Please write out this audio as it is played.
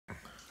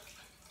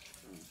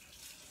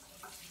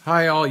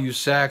Hi, all you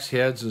sax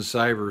heads in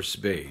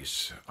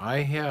cyberspace. I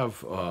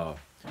have a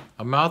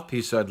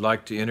mouthpiece I'd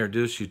like to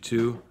introduce you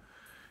to.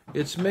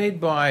 It's made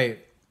by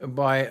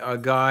a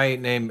guy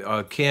named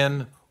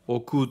Ken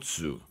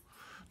Okutsu.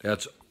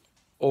 That's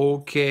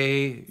Okutsu.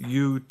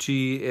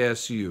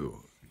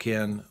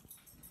 Ken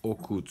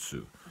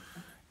Okutsu.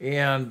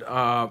 And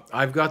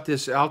I've got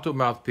this alto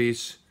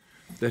mouthpiece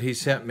that he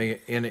sent me,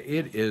 and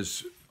it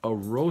is a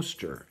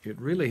roaster. It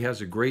really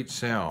has a great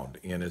sound,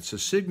 and it's a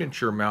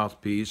signature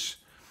mouthpiece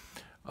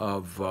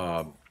of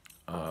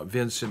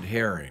Vincent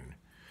Herring.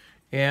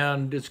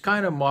 And it's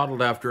kind of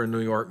modeled after a New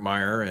York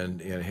Meyer,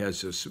 and it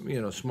has this,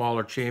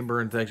 smaller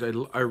chamber and things.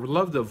 I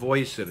love the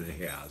voice that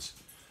it has.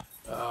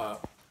 I'm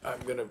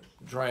going to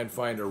try and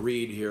find a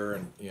reed here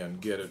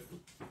and get it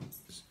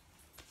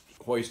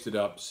hoisted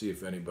up, see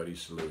if anybody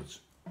salutes.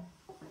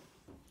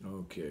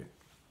 Okay.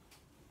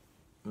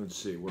 Let's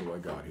see, what do I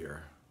got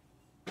here?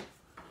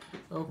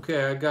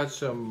 Okay, I got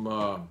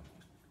some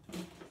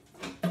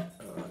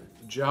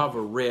Java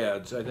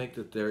Reds. I think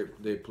that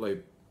they play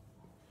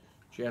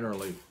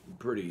generally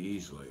pretty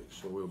easily,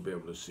 so we'll be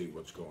able to see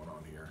what's going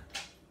on here.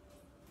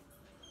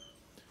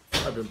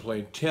 I've been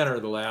playing tenor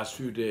the last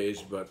few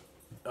days, but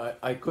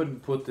I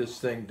couldn't put this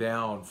thing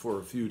down for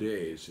a few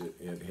days.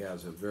 It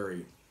has a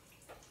very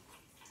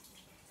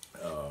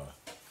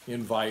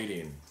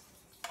inviting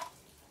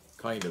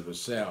kind of a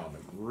sound.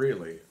 It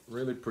really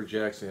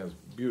projects and has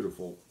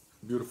beautiful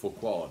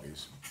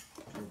qualities.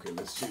 Okay,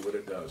 let's see what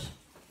it does.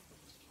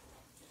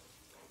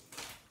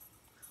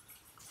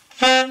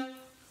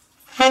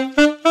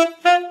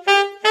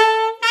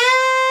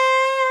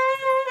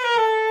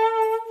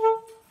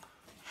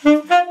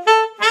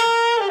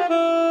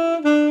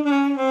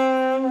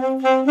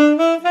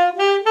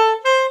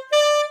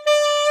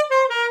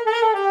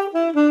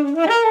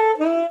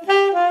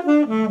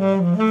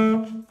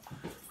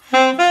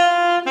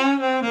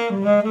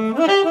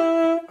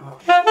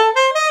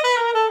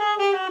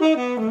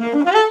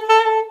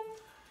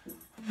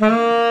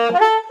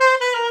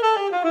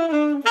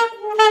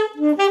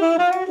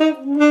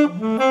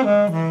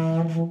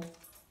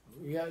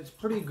 Yeah, it's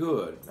pretty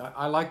good.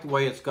 I like the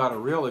way it's got a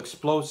real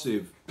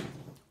explosive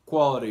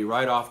quality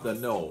right off the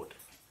note.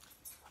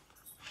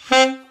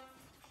 And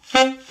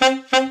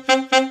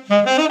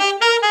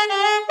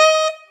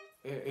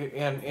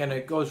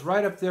it goes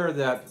right up there,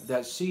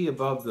 that C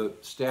above the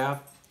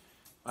staff.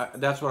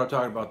 That's what I'm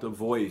talking about, the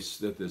voice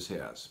that this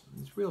has.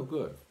 It's real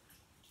good.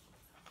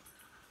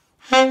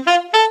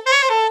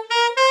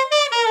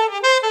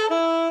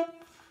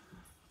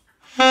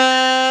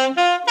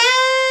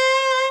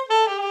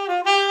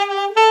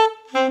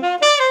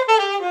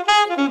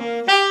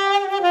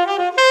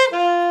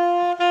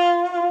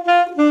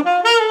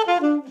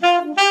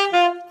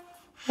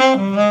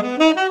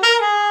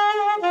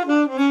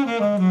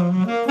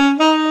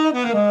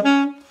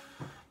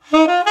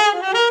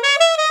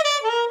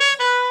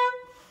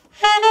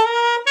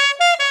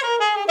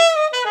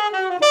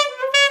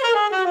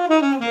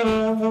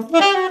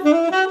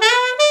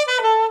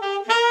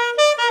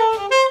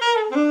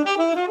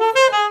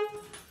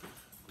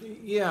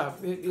 Yeah,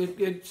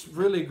 it's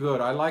really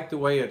good. I like the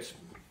way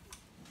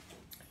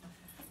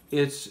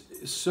it's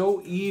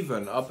so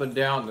even up and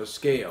down the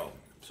scale.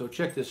 So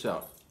check this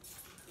out.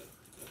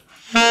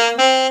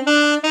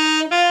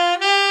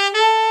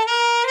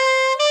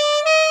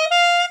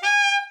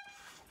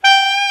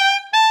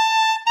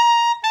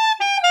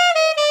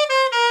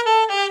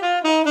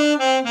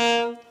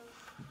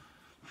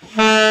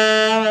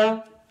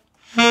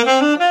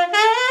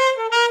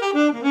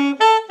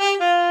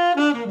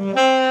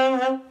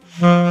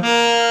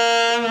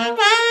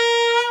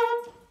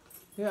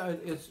 Yeah,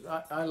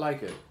 I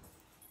like it.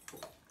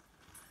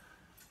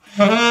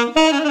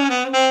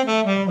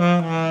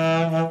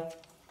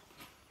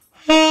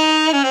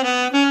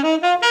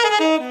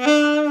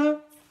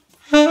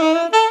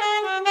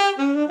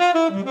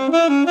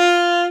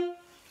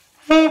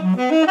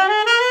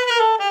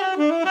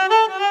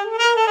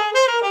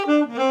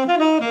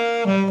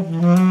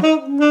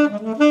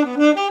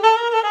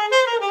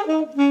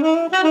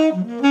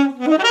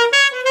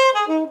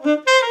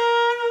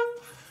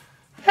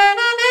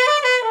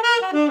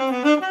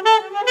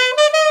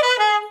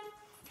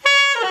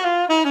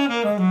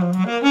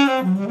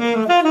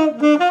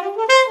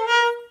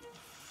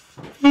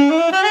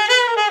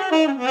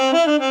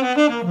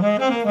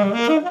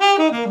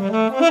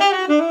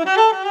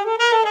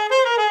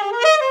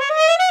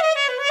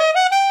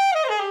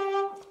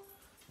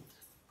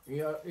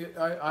 Yeah,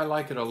 I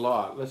like it a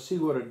lot. Let's see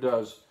what it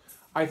does.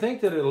 I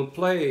think that it'll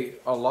play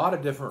a lot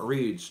of different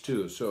reeds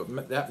too, so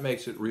that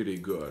makes it really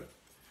good.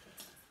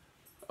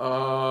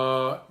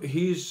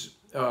 He's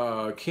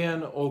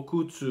Ken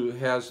Okutsu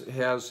has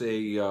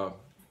a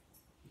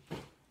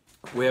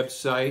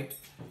website,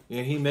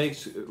 and he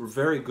makes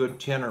very good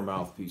tenor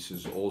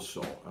mouthpieces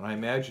also. And I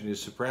imagine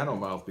his soprano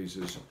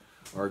mouthpieces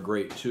are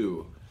great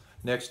too.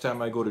 Next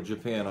time I go to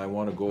Japan, I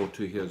want to go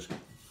to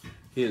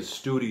his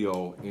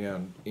studio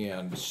and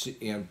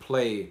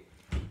play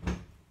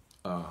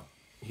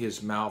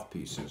his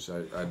mouthpieces.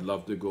 I'd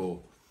love to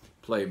go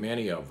play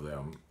many of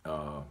them.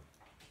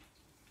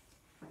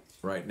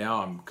 Right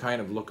now I'm kind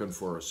of looking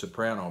for a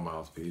soprano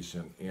mouthpiece,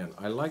 and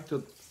I like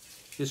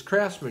his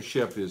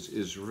craftsmanship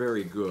is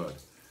very good.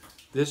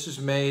 This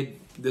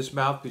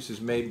mouthpiece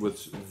is made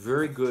with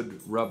very good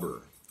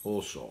rubber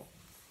also.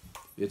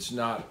 It's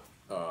not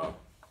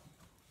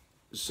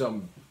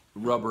some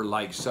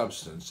rubber-like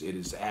substance. It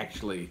is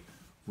actually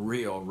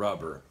real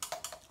rubber.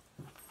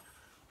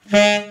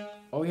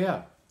 Oh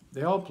yeah,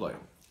 they all play.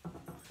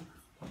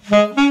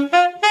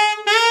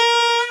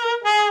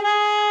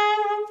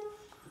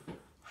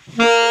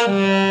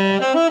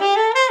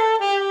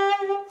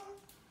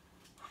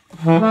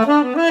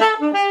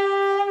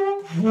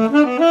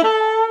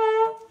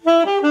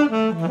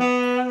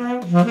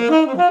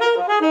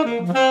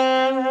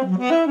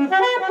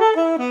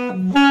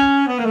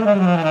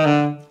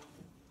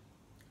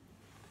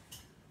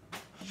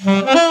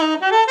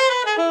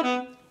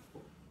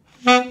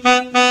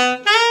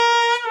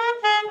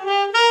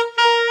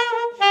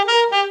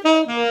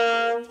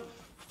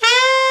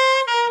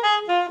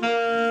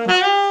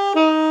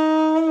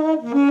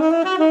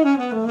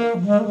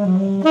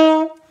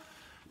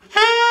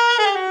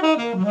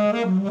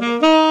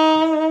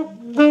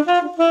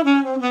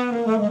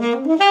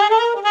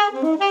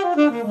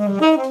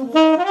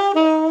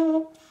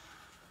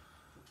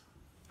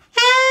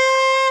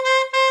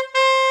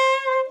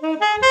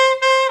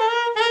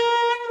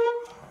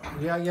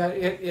 Yeah,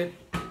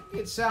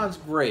 it sounds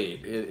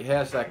great. It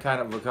has that kind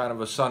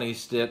of a sunny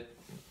stit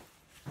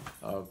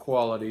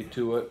quality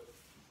to it.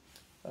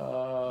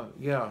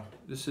 Yeah,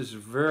 this is a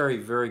very,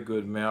 very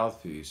good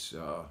mouthpiece.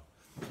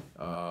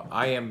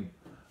 I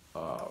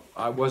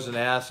wasn't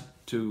asked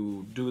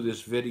to do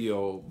this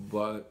video,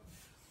 but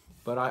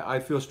I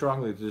feel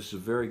strongly that this is a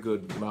very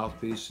good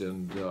mouthpiece,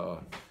 and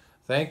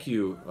thank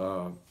you,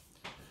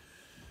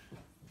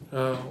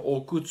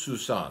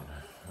 Okutsu-san.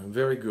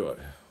 Very good.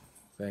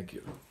 Thank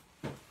you.